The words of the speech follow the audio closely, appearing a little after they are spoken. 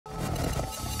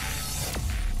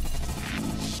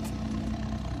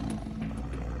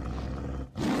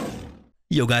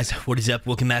Yo guys, what is up?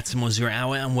 Welcome back to More Zero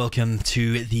Hour and welcome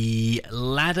to the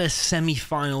ladder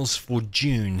semi-finals for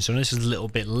June. So this is a little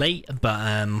bit late,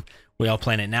 but we are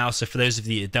playing it now. So for those of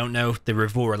you that don't know, the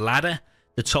Revora ladder,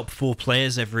 the top 4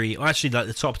 players actually like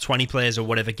the top 20 players or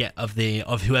whatever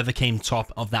of whoever came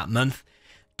top of that month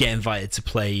get invited to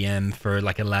play for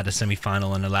like a ladder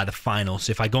semi-final and a ladder final.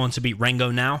 So if I go on to beat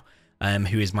Rengo now,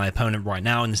 who is my opponent right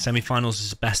now in the semi-finals,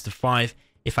 is a best of 5.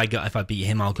 If I beat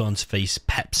him, I'll go on to face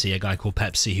Pepsi, a guy called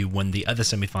Pepsi who won the other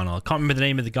semi-final. I can't remember the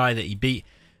name of the guy that he beat,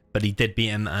 but he did beat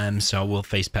him, so I will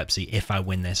face Pepsi if I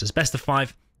win this. It's best of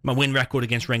 5. My win record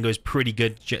against Rengo is pretty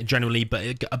good generally,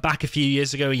 but back a few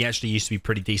years ago, he actually used to be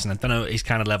pretty decent. I don't know his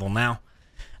kind of level now,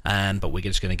 but we're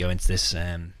just going to go into this.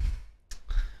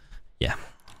 Yeah.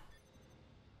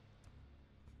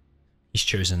 He's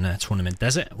chosen Tournament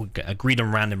Desert. We agreed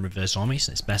on random reverse armies.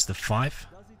 It's best of 5.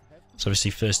 So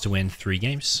obviously first to win 3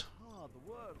 games.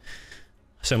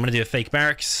 So I'm going to do a fake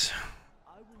barracks.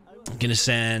 I'm going to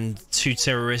send 2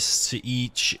 terrorists to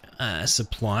each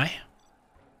supply.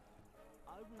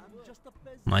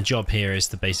 My job here is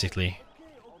to basically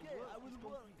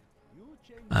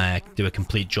do a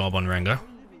complete job on Rengo.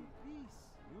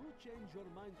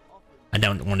 I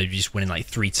don't want to be just winning like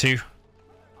 3-2.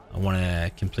 I want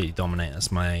to completely dominate.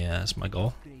 That's my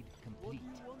goal.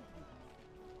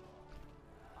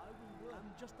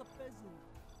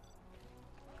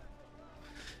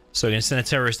 So I'm going to send a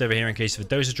terrorist over here in case of a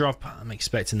dozer drop. I'm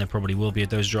expecting there probably will be a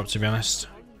dozer drop, to be honest.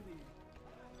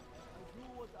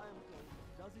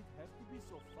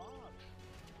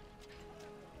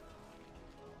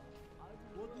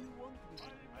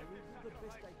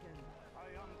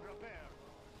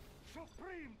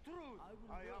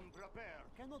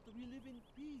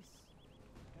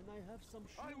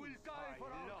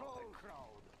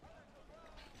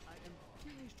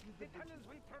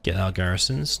 Get our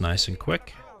garrisons nice and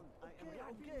quick.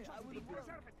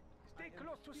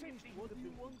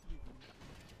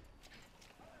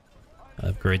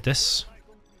 Upgrade this.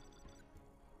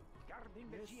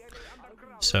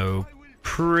 So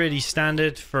pretty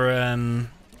standard for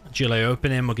July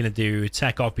opening. We're going to do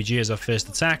Tech RPG as our first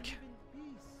attack.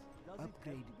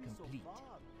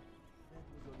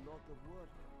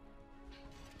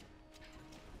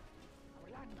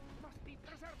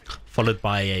 Followed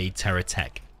by a Terra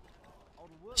Tech.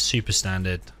 Super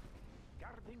standard.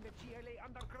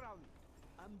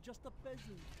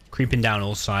 Creeping down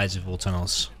all sides of all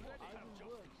tunnels.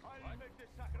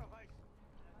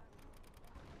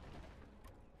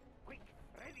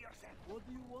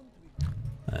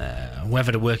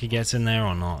 Whether the worker gets in there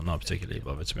or not particularly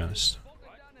bothered, to be honest.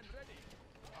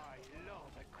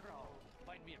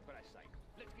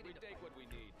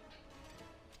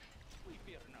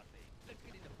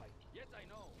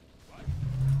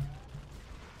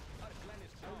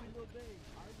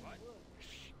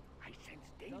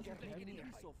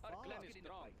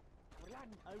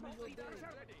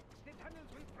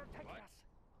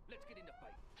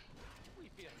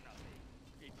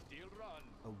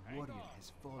 A warrior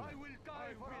has fallen. I will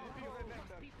die for our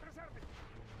cause. Be preserved.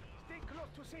 Stay close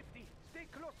to safety. Stay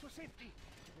close to safety.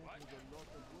 That is a lot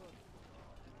of work.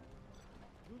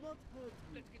 Do not hurt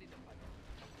me. Let's get in the fight.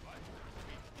 What?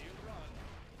 We still run.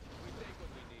 We take what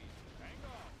we need. Hang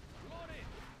on. Load it.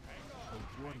 Hang on. A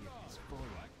warrior has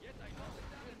fallen. Yes, I know.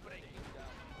 We'll break him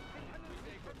down. We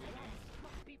take what we need.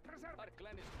 Must be preserved. Our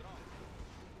clan is strong.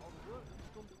 Our work is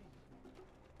complete.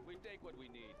 We take what we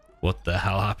need. What the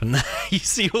hell happened there? You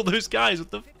see all those guys? What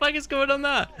the fuck is going on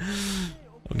there?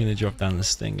 I'm gonna drop down the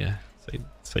stinger.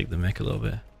 Take the mech a little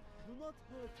bit. Do not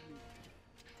hurt me.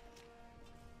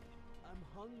 I'm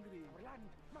hungry.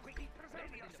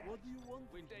 What do you want?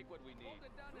 We take what we need.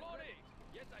 Loading!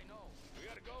 Yes, I know. We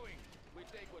are going. We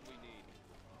take what we need.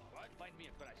 What? Find me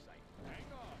a crash site. Hang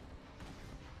on.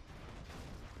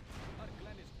 Our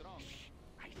clan is strong. Shh.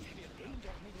 I see danger.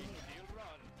 Still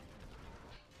run.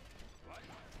 What?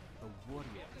 A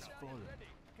warrior has fallen.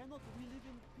 Cannot we live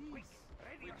in peace?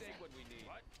 We take what we need.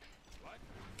 What? What?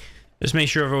 Just make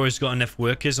sure I've always got enough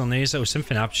workers on these. Oh,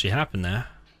 something actually happened there.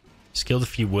 He's killed a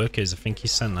few workers. I think he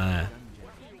sent an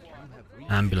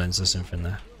ambulance or something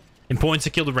there. Important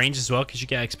to kill the range as well because you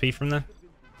get XP from them.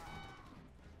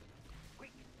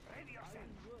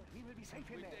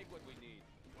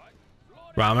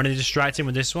 Right, I'm going to distract him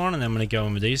with this one and then I'm going to go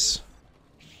in with these.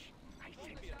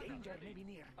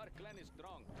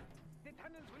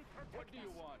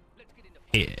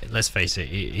 Let's face it,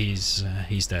 he's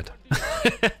dead.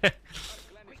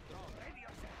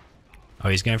 Oh,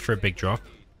 he's going for a big drop.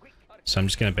 So I'm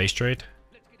just going to base trade.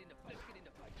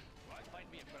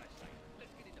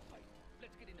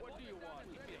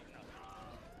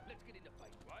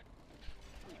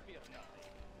 We fear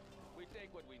nothing. We take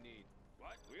what we need.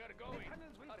 What? We are The going.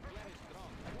 cannons will Our clan is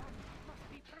strong. The land must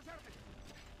be preserved.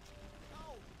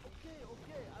 Oh, okay,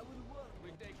 okay, I will work.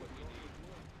 We take what we need.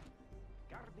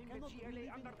 Guarding the Cannot we GLA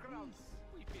live in underground. peace?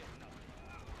 We fear nothing.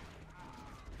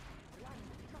 The land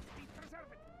must be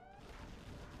preserved.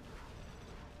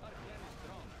 Our clan is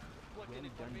strong. What's in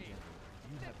it for me?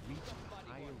 You have reached a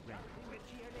higher rank. The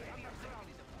GLA underground.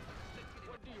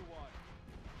 What do you want?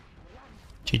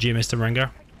 GG, Mr. Rengo.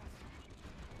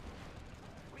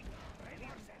 Quick, ready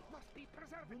yourself. Must be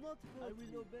preserved. Do not hurt.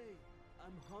 I will obey.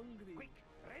 I'm hungry. Quick,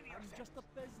 ready I'm yourself. just a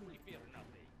peasant. We fear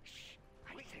nothing. Shh.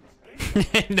 I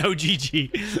sense No,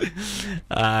 GG.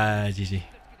 GG.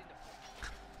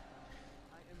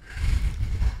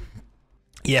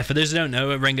 Yeah, for those who don't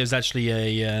know, Rengo's actually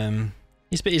a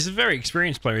he's a very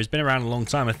experienced player. He's been around a long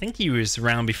time. I think he was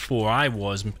around before I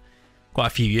was, quite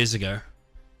a few years ago.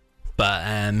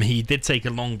 But he did take a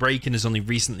long break and has only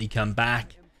recently come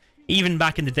back. Even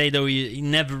back in the day, though, he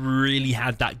never really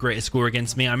had that great a score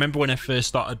against me. I remember when I first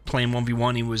started playing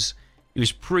 1v1, he was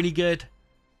pretty good.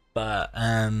 But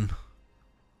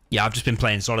yeah, I've just been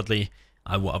playing solidly.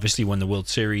 I obviously won the World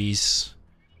Series.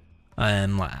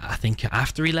 I think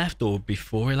after he left or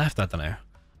before he left, I don't know.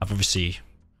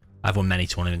 I've won many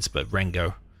tournaments, but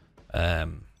Rengo, I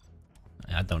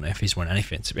don't know if he's won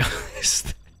anything, to be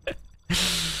honest.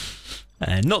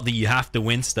 Not that you have to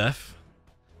win stuff,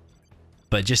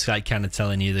 but just like kind of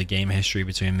telling you the game history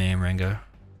between me and Rengo.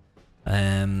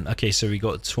 Okay, so we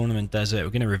got Tournament Desert.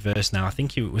 We're going to reverse now. I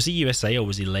think was he USA or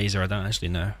was he Laser? I don't actually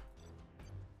know.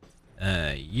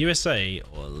 USA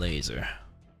or Laser?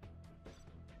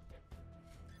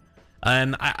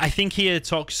 I think here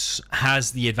Tox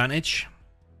has the advantage,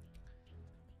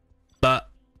 but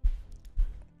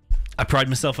I pride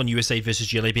myself on USA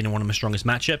versus GLA being one of my strongest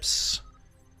matchups.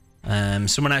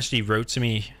 Someone actually wrote to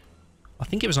me. I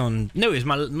think it was on. No, it was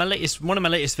one of my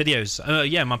latest videos.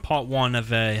 Yeah, my part 1 of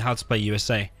how to play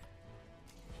USA.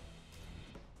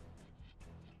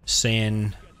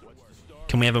 Saying,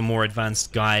 can we have a more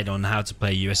advanced guide on how to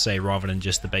play USA rather than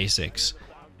just the basics?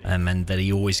 And that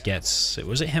he always gets.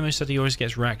 Was it him who said he always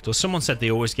gets wrecked, or someone said they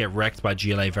always get wrecked by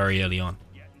GLA very early on?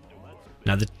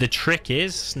 Now the trick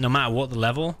is, no matter what the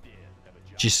level,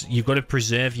 just you've got to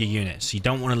preserve your units. You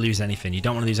don't want to lose anything. You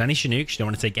don't want to lose any Chinooks. You don't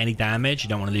want to take any damage. You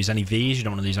don't want to lose any Vs. You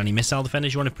don't want to lose any missile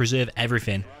defenders. You want to preserve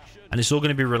everything, and it's all going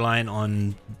to be reliant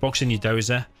on boxing your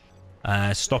dozer,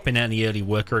 stopping any early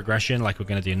worker aggression, like we're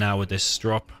going to do now with this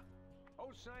drop.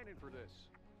 Oh, sign in for this.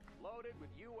 Loaded with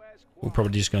US We'll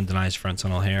probably just go and deny his front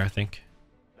tunnel here, I think.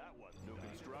 That one. New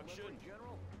construction.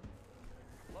 General.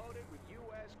 Loaded with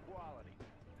US quality.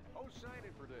 Oh, sign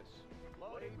in for this.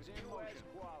 Loaded with US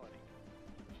quality.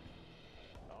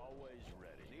 Always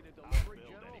ready. Need a delivery,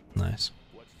 General? Nice.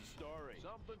 What's the story?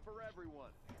 Something for everyone.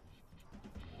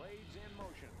 Blades in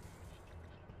motion.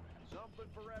 Something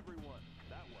for everyone.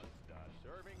 That one's done.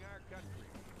 Serving our country.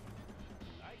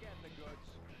 I get the goods.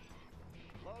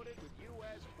 Loaded with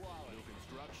U.S. quality. New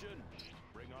construction.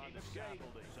 Bring on the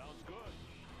scaffolding. Sounds good.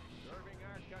 Serving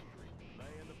our country.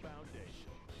 Laying the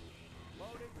foundation.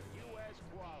 Loaded with U.S.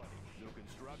 quality. New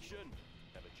construction.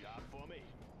 Have a job for me.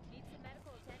 Need some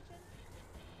medical attention?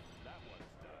 That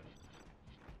one's done.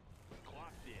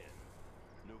 Clocked in.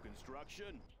 New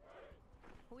construction.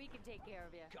 We can take care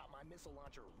of you. Got my missile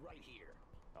launcher right here.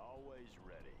 Always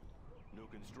ready. New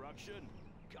construction.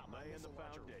 Got my missile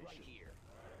launcher right here.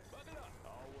 Buck it up.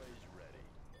 Always ready.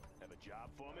 Have a job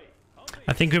for me.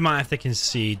 I think we might have to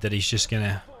concede that he's just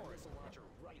gonna Missile launcher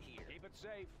right here. Keep it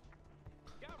safe.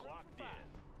 Clocked in.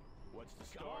 What's the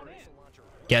story? Missile launcher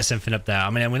right get something up there. I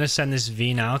mean, I'm gonna send this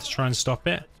V now to try and stop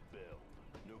it. Bill.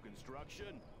 New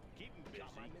construction. Keep him busy.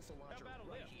 Got my missile launcher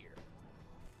right here.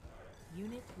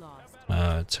 Unit lost.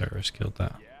 Terrorist killed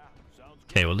that. Yeah. Sounds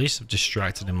good. Okay, well at least I've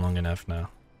distracted him long enough now.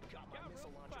 Got my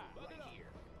missile launcher right here.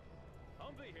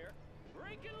 Humvee here.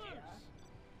 Break it loose.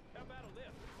 How about a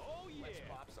lift? Oh yeah. Let's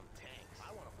pop some tanks.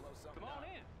 I want to blow something Come on up.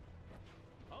 in.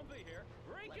 Humvee here.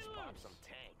 Break Let's it pop loose. some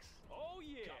tanks. Oh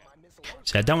yeah. Got my missile launcher.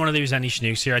 See, I don't want to lose any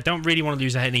Chinooks here. I don't really want to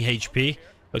lose any HP,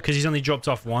 but because he's only dropped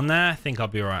off 1 there, I think I'll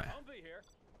be alright. Humvee here.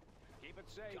 Keep it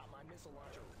safe. Got my missile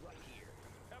launcher right here.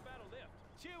 How about a lift?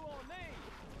 Chew on me.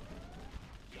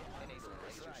 Enable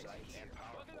laser sight and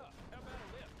Buck it powerful. up. How about a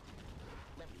lift?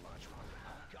 Let me launch one.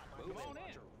 Got my Move missile on in.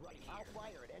 launcher right here. I'll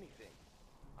fire at anything.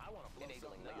 I want to blow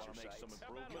enabling laser sights.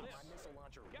 How about a Got lift? my missile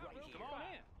launcher Got right room? here. Come on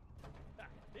in. Ha,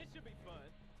 this should be fun.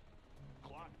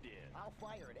 Clocked in. I'll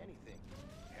fire at anything.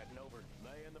 Heading over.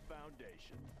 Laying the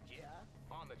foundation. Yeah.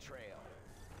 On the trail.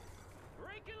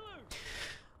 Break it loose.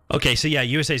 Okay, so yeah,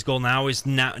 USA's goal now is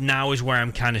where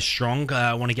I'm kind of strong.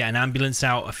 I want to get an ambulance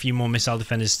out, a few more missile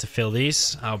defenders to fill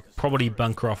these. I'll probably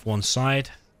bunker off one side.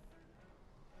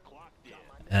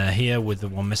 Here with the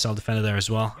one missile defender there as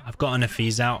well. I've got enough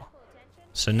fees out.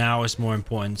 So now it's more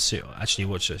important to... Actually,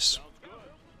 watch this.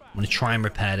 I'm going to try and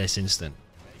repair this instant.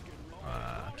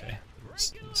 Okay,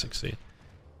 let's succeed.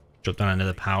 Drop down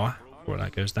another power before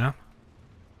that goes down.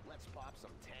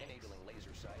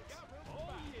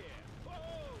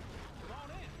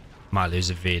 Might lose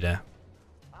a V there.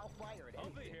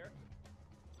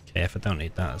 Okay, if I don't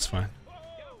need that, that's fine.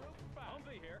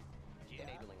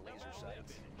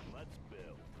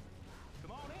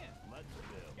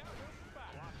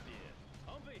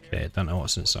 Okay, I don't know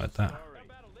what's inside that.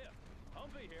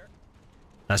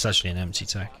 That's actually an empty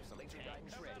tech.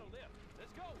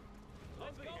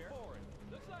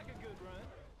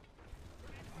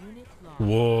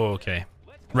 Whoa, okay.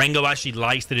 Rengo actually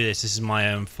likes to do this. This is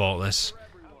my own fault.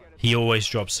 He always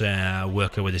drops a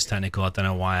worker with his technical. I don't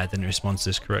know why I didn't respond to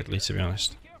this correctly, to be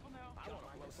honest.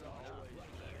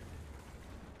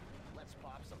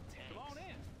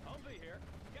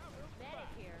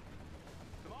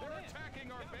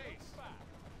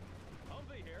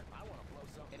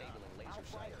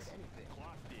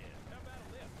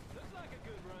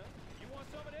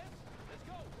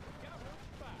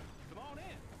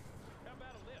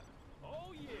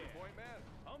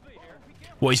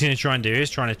 What he's going to try and do is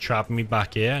trying to trap me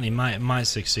back here, and he might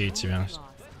succeed, to be honest.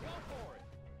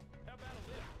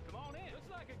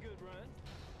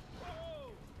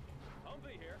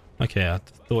 Okay, I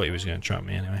thought he was going to trap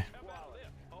me anyway.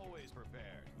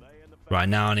 Right,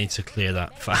 now I need to clear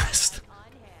that fast.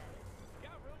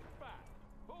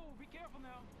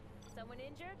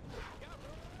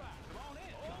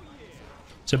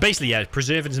 So basically, yeah,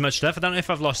 preserving as much stuff. I don't know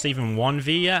if I've lost even one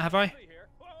V yet, have I?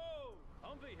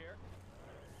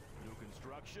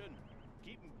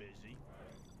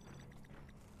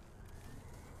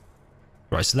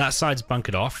 Right, so that side's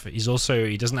bunkered off. He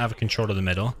doesn't have a control of the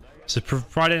middle. So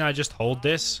provided I just hold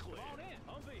this,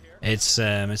 it's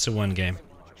a one game.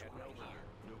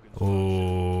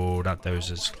 Oh, that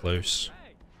doze is close.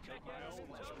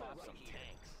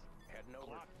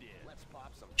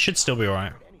 Should still be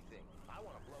alright.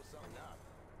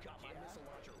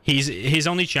 His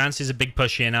only chance is a big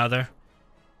push here now, though.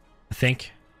 I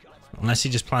think. Unless he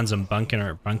just plans on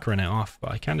bunkering it off.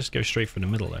 But I can just go straight for the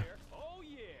middle there.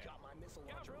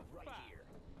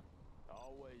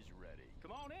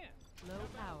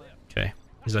 Okay,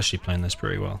 he's actually playing this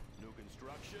pretty well.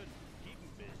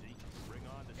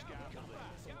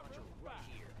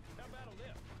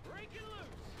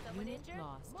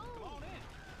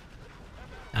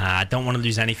 I don't want to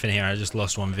lose anything here. I just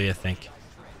lost one V, I think.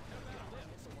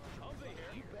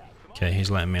 Okay, he's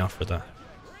letting me off with that.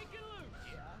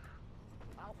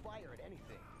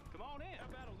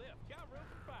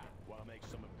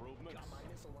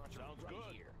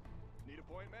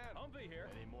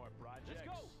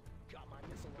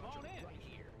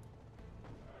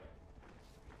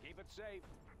 Safe.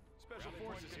 Special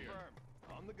forces here.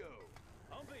 On the go.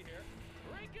 Humvee here.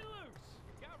 Break it loose.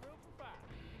 Got room for five.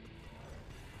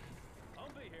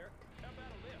 Humvee here. How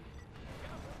about a lift?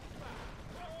 Got room for five.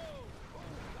 Whoa!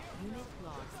 Unit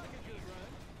lost. Like a good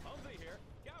run. Humvee here.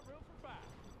 Got room for five.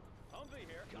 Humvee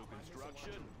here. New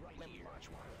construction. Let me watch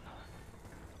one.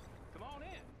 Come on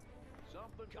in.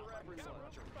 Something for everyone. Got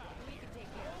room for five. We can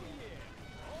take care of it.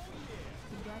 Oh yeah.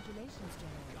 Congratulations,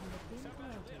 General. You have been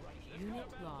promoted. Unit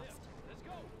lost. Let's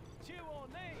go. Chew on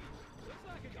these. Looks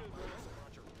like a good run.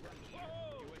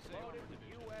 Whoa! Loaded with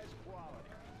U.S.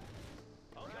 quality.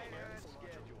 Okay,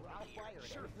 schedule. I'll fire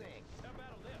sure thing. How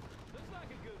about a lift? Looks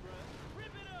like a good run. Rip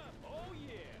it up. Oh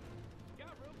yeah.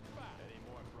 Got room for five. Any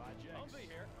more projects? Humvee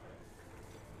here.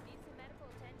 Need some medical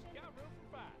attention? Got room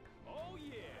for five. Oh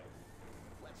yeah.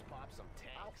 Let's pop some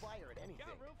tanks. I'll fire at anything.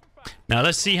 Got room for five. Now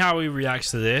let's see how he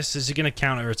reacts to this. Is he going to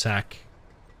counterattack?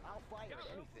 I'll fire at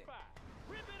anything.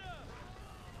 Rip it up.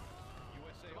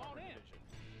 USA on in.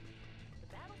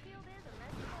 The battlefield is a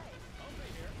messy place.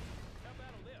 Humvee here. How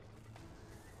about a lift?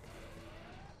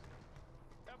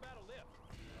 How about a lift?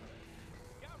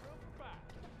 Got room for five.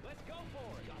 Let's go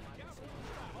for it. Got room for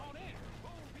five. On in.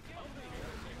 Boom. Be careful. Humvee here.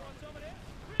 You want some of this?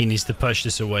 He needs to push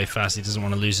this away fast. He doesn't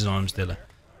want to lose his arms dealer.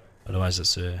 Otherwise,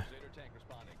 it's a...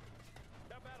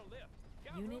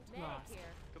 Unit lost.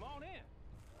 Come on in.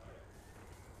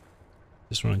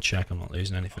 Just want to check I'm not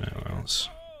losing anything anywhere else.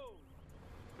 Whoa.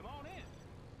 Come on in.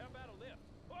 How about a lift?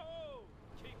 Whoa.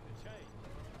 Keep the change.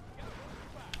 Got room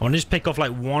for five. I want to just pick off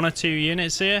like 1 or 2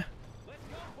 units here. Let's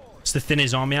go for it. Just to thin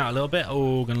his army out a little bit.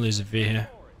 Oh, gonna lose a V here.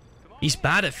 He's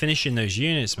bad at finishing those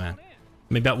units, man.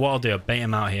 Maybe what I'll do, I'll bait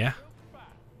him out here.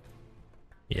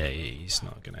 Yeah, he's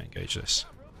not going to engage this.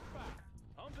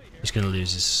 He's going to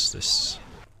lose this.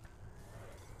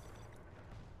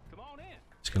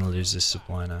 He's going to lose this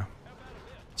supply now.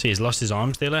 See, he's lost his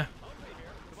arms dealer.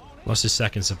 Lost his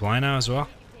second supply now as well.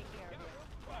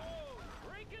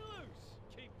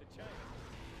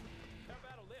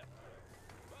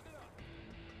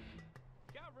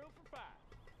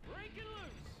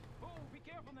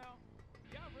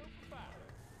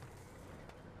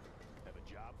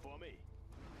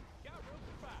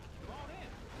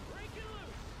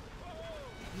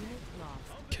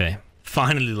 Okay,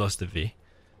 finally lost the V.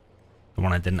 The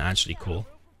one I didn't actually call.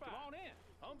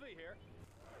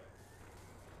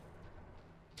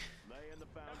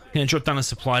 Gonna drop down a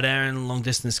supply there and long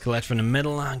distance collect from the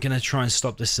middle. I'm gonna try and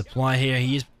stop this supply here.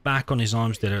 He is back on his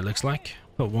arms dealer, it looks like.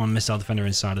 Put one missile defender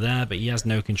inside of there, but he has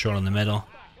no control in the middle.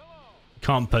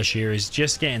 Can't push here, he's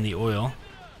just getting the oil.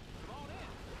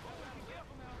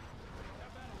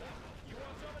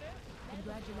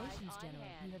 Congratulations, General.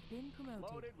 You have been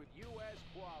promoted.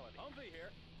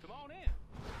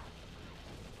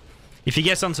 If he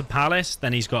gets onto Palace,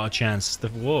 then he's got a chance.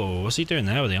 Whoa, what's he doing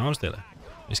there with the arms dealer?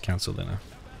 He's cancelled it now.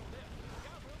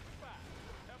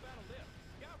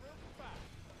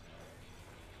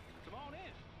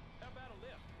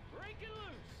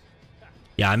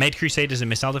 Yeah, I made Crusaders and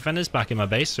missile defenders back in my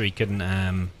base so he couldn't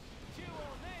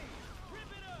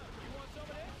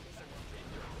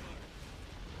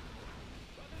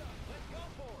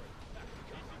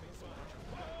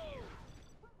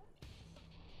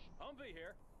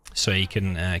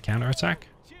counterattack.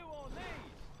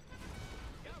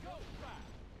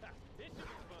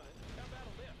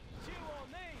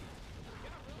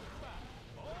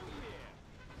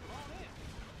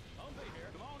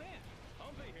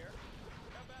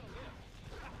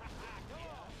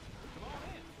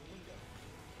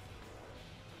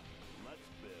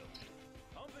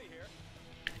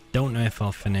 Don't know if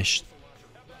I'll finish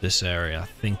this area. I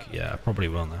think, yeah, I probably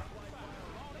will now.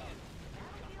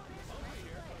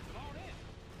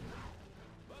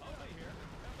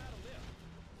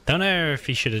 Don't know if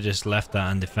he should have just left that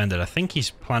undefended. I think he's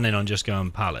planning on just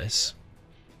going Palace.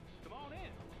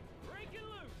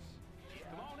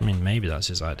 I mean, maybe that's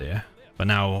his idea. But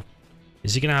now,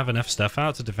 is he going to have enough stuff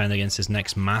out to defend against this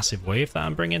next massive wave that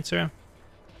I'm bringing to him?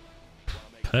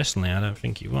 Personally, I don't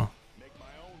think he will.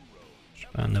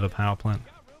 Another power plant.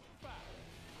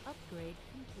 Upgrade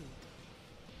complete.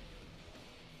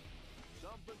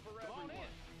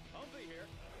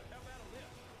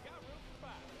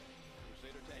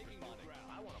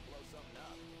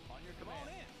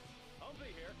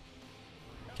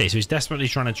 Okay, so he's desperately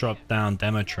trying to drop down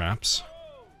demo traps.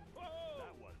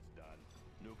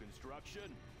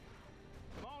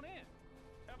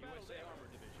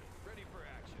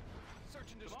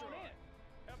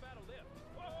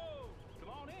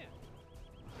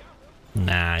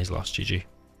 Nah, he's lost. GG.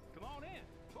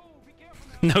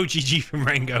 No GG from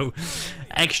Rengo.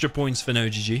 Extra points for no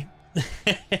GG.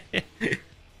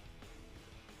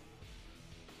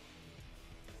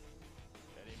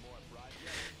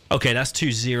 Okay, that's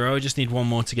 2-0. Just need one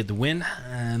more to get the win.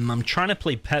 I'm trying to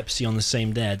play Pepsi on the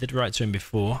same day. I did write to him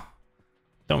before.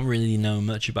 Don't really know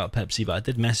much about Pepsi, but I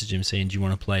did message him saying, do you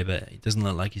want to play? But it doesn't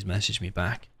look like he's messaged me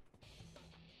back.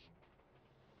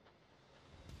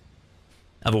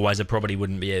 Otherwise, I probably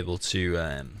wouldn't be able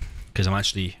to, because I'm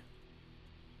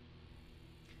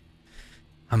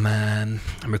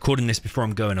recording this before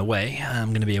I'm going away. I'm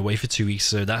going to be away for 2 weeks,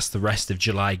 so that's the rest of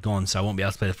July gone, so I won't be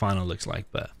able to play the final, looks like,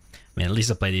 but, I mean, at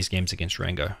least I play these games against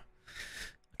Rengo.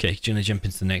 Okay, going to jump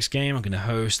into the next game. I'm going to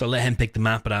host. I'll let him pick the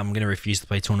map, but I'm going to refuse to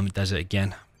play Tournament Desert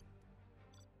again.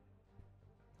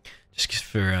 Just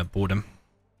for boredom.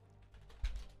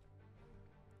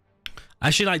 I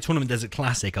actually like Tournament Desert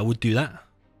Classic. I would do that.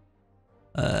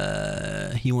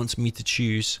 He wants me to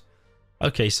choose.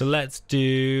 Okay, so let's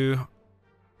do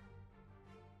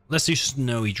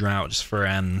Snowy Drought just for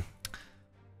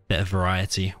bit of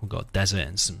variety. We've got desert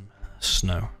and some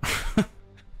snow.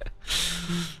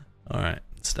 All right,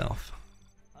 stealth.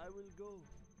 I will go.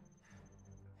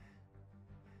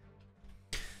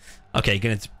 Okay,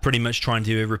 gonna pretty much try and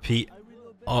do a repeat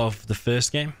of the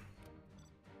first game.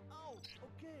 Ow,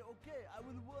 okay, I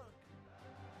will work.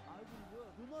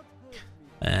 Do not hurt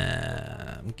me.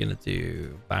 I'm gonna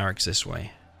do barracks this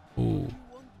way. Ooh,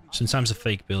 sometimes a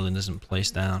fake building doesn't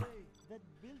place down. That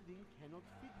building cannot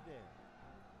fit there.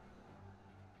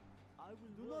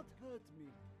 Do not hurt me.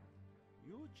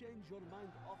 You change your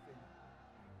mind often.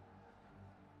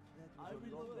 I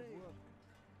will obey.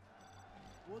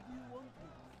 What do you want me?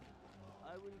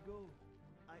 I will go.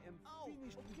 I am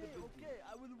finished with the building. Okay,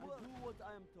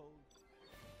 I am told.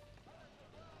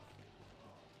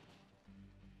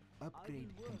 Upgrade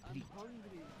I will work. complete. I'm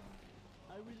hungry.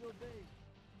 I will obey.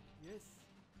 Yes.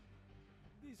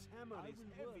 This hammer I is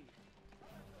will heavy. work.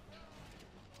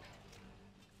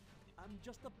 I'm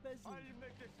just a peasant. I'll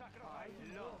make the sacrifice.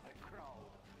 I love the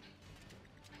crowd.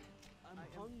 I'm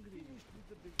hungry. With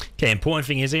the business. Okay, important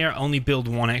thing is here, only build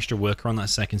one extra worker on that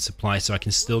second supply so I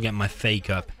can still get my fake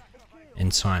up in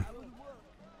time. I will work.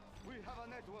 We have a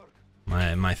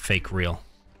network. My fake reel.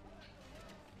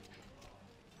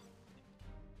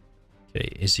 Okay,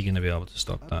 is he going to be able to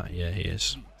stop that? Yeah, he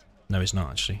is. No, he's not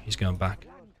actually. He's going back.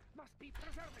 Must be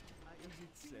preserved. Is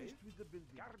it safe with the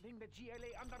building? Guarding the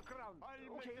GLA underground.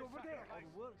 Okay, over there. Our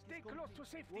work is Stay close to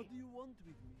complete. safety. What do you want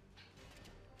with me?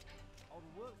 Our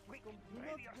work is Quick, complete. Do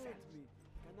not ready hurt yourselves. me.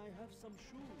 Can I have some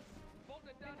shoes? Bolt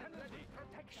it The down and tunnels ready. will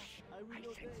protect us. I will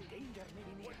I sense obey. danger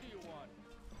maybe near. What do you want?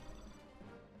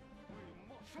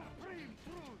 Supreme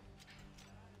truth.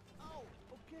 Ow!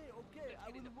 Okay, okay, I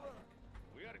will work.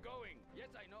 We are going. Yes,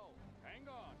 I know. Hang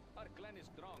on. Our clan is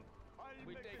strong. I'll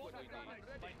We make take the what we sacrifice.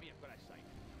 need. Find me a crash site.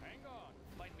 Hang on.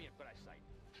 Find me a crash site.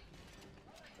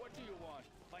 What do you want?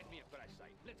 Find me a crash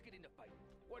site. Let's get in the fight.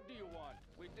 What do you want?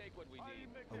 We take what we I'll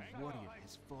need. make A the Hang warrior on.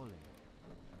 has fallen.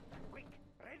 Quick,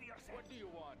 ready yourself. What do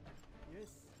you want? Yes.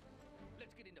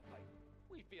 Let's get in the fight.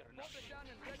 We fear nothing. Bolt it down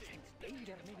and I ready. sense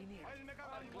danger maybe near.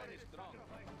 Our clan is strong.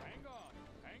 Hang on.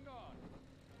 Hang on.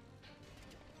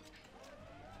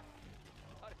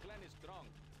 Our clan is strong.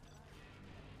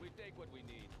 We take what we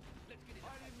need. Let's get in the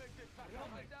fight. Make the Bolt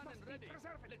sacrifice. it down and Must be ready.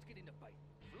 preserved. Let's get in the fight.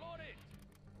 Floor it.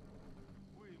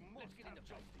 We Let's must get in have the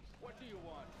fight. justice. What do you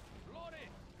want? Floor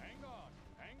it. Hang on.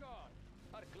 Hang on.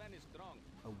 Our clan is strong.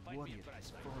 A Find me warrior crash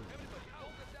has site. fallen. Everybody,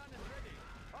 hold it down and ready.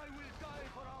 I will die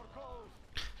for our cause.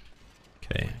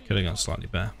 Okay, could have gone slightly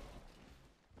better.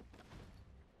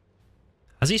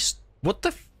 Has he... What the...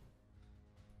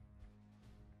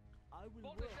 I will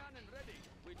Bolt work. it down and ready.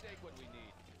 We take what we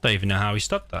need. Don't even know how he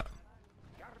stopped that.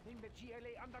 Guarding the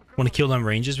GLA underground. Want to kill them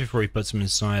rangers before he puts them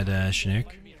inside Chinook.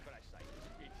 Find me a crash site.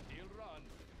 It still run.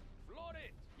 Floor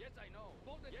it. Yes, I know.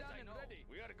 Bolt it down and ready.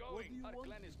 We are going. you Our want?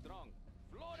 clan is strong.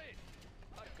 Floor it.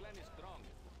 Our clan is strong.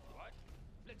 What?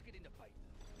 Let's get in the fight.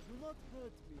 Do not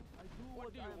hurt me. I do What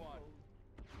what do I you am want? told.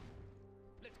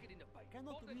 Let's get in the fight.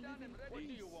 Cannot Bolt we it down live and in ready. What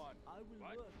do you peace? want? I will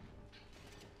What? work.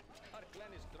 Our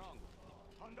clan is strong.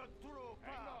 On the true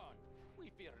Hang path. on. We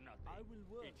fear nothing. I will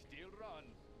work. It still run.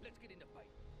 Let's get in the fight.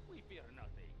 We fear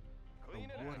nothing. A Clean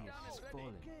it warrior down has and ready.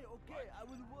 fallen. Okay, okay, I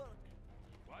will work.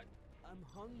 What? I'm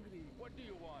hungry. What do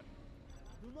you want?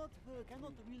 Do not hurt.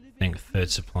 Cannot we live I think in third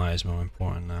peace? supply is more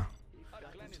important now. Our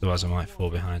clan is Otherwise I might fall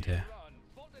behind here. run.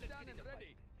 Bolt it down and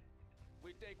ready.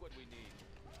 We take what we need.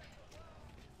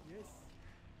 Yes.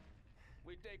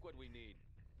 We take what we need.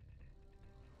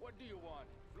 What do you want?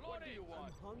 What do you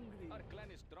want? I'm hungry. Our clan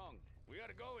is strong. We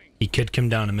are going. He could come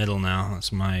down the middle now.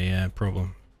 That's my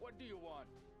problem. What do you want?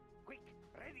 Quick,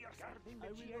 ready yourself. Guarding I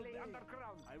the will GLA obey.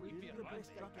 underground. I will fear do the nothing.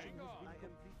 best I can. Hang on. I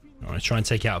am I want to try and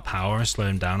take out power and slow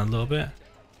him down a little bit.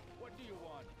 What do you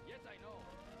want? Yes, I know.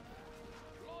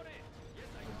 Floor it. Yes,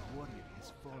 I know. Warrior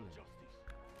has fallen.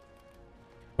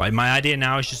 Right, my idea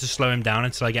now is just to slow him down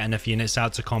until I get enough units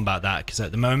out to combat that. Because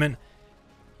at the moment,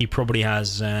 he probably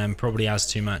has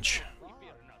too much. We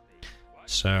fear nothing.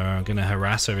 So I'm gonna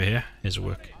harass over here. His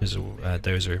work, his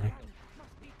dozer even.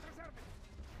 Must be preserved.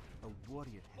 A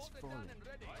warrior has Bolt it down fallen. and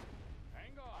ready.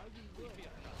 Hang on. We fear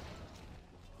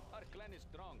nothing. Our clan is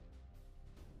strong.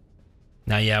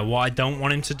 Now, yeah, what I don't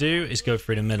want him to do is go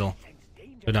through the middle.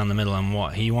 Go down the middle, and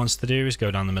what he wants to do is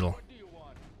go down the middle. What do you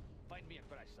want? Find me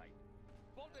a crash site.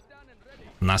 Bolt it down and ready.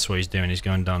 And that's what he's doing. He's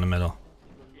going down the middle.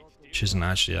 Which isn't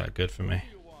actually that good for me. What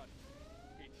do you want?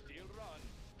 It still run.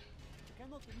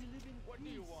 Cannot we live in What do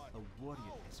you want? A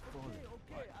warrior has fallen.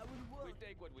 Okay, I will We work.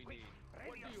 take what we need.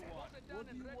 What do you want? Bolt it down What do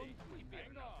and you ready. want? We fear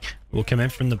nothing. We'll come in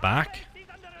from the back. He's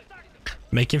under attack.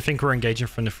 Make him think we're engaging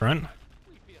from the front.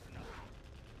 We fear nothing.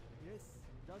 Yes.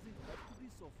 Does it have to be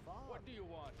so far? What do you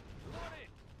want? Floor it.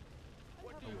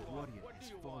 What do you A want? warrior What do has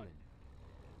you want?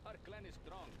 fallen. Our clan is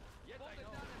strong. Yes, I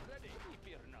know. Down and ready. We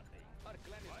fear nothing. Our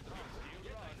clan is strong.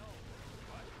 Yes, I know.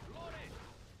 What? Floor it.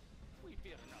 We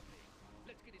fear nothing.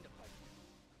 Let's get in the fight.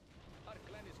 Our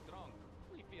clan is strong.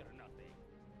 We fear nothing.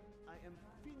 I am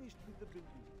finished with the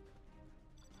building.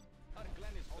 Our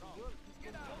clan is strong. work is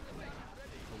Get out.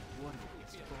 Ready. A warrior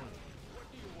has fallen. What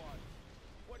do you want?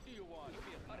 What do you want?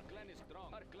 Our clan is strong.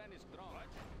 Our clan is strong.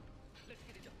 Let's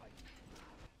get in the fight.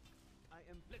 I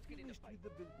am Let's get in the finished fight. with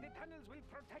the building. The tunnels will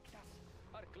protect us.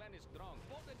 Our clan is strong.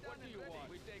 What do you want?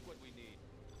 We take what we need.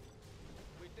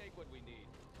 We take what we need.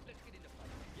 Let's get in the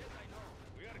fight. Yes, I know.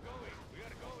 We are going. We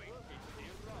are going. It's still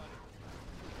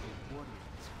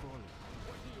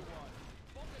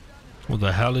What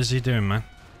the hell is he doing, man? In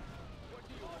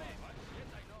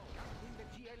the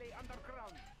GLA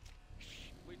underground.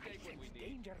 We take what we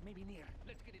need. Danger may be near.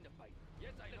 Let's get in the fight.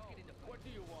 Yes, I know. What do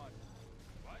you want?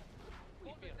 What?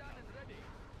 We fear down and ready.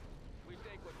 We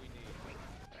take what we need.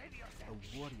 Ready yourself. A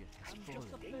warrior has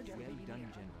fallen. Well done,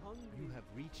 General. You have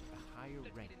reached a higher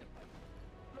Let's rank. get in the fight.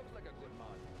 Looks like a good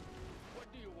man.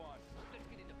 What do you want? Let's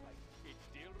get in the fight. It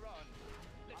still run.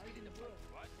 Let's get in the fight.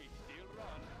 What? It still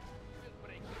run. We'll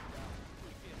break it down. We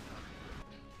fear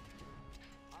nothing.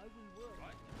 I will work.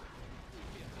 What? We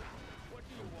fear nothing. What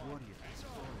do you A want? warrior has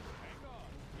fallen. Hang on.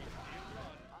 It still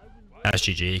run. I will work. That's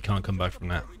GG. He can't come back from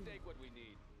that. We take what we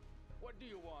need. What do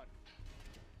you want?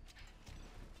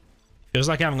 Feels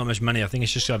like I haven't got much money. I think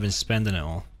it's just 'cause I've been spending it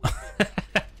all. The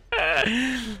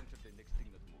next thing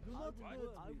that moves. Do not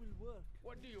work. I will work.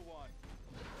 What do you want?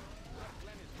 Our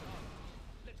plan is strong.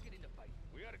 Let's get in the fight.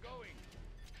 We are going.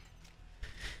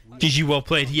 GG, well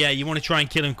played. Yeah, you want to try and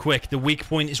kill him quick. The weak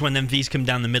point is when them V's come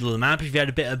down the middle of the map. If you had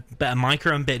a bit of better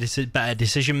micro and better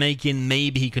decision making,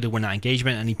 maybe he could have won that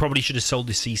engagement. And he probably should have sold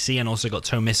the CC and also got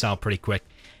tow missile pretty quick.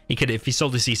 He could, if he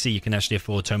sold the CC, you can actually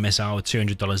afford tow missile with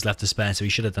 $200 left to spare. So he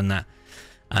should have done that.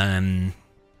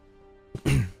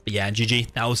 But yeah,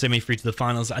 GG. That will send me through to the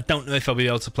finals. I don't know if I'll be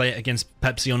able to play it against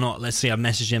Pepsi or not. Let's see. I've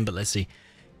messaged him, but let's see.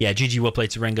 Yeah, GG, well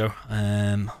played to Rengo.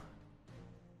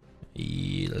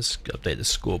 Let's update the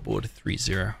scoreboard.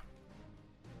 3-0.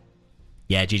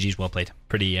 Yeah, GG's well played.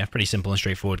 Pretty simple and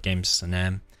straightforward games.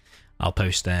 And I'll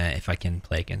post if I can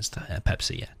play against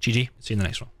Pepsi. Yeah, GG. See you in the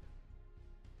next one.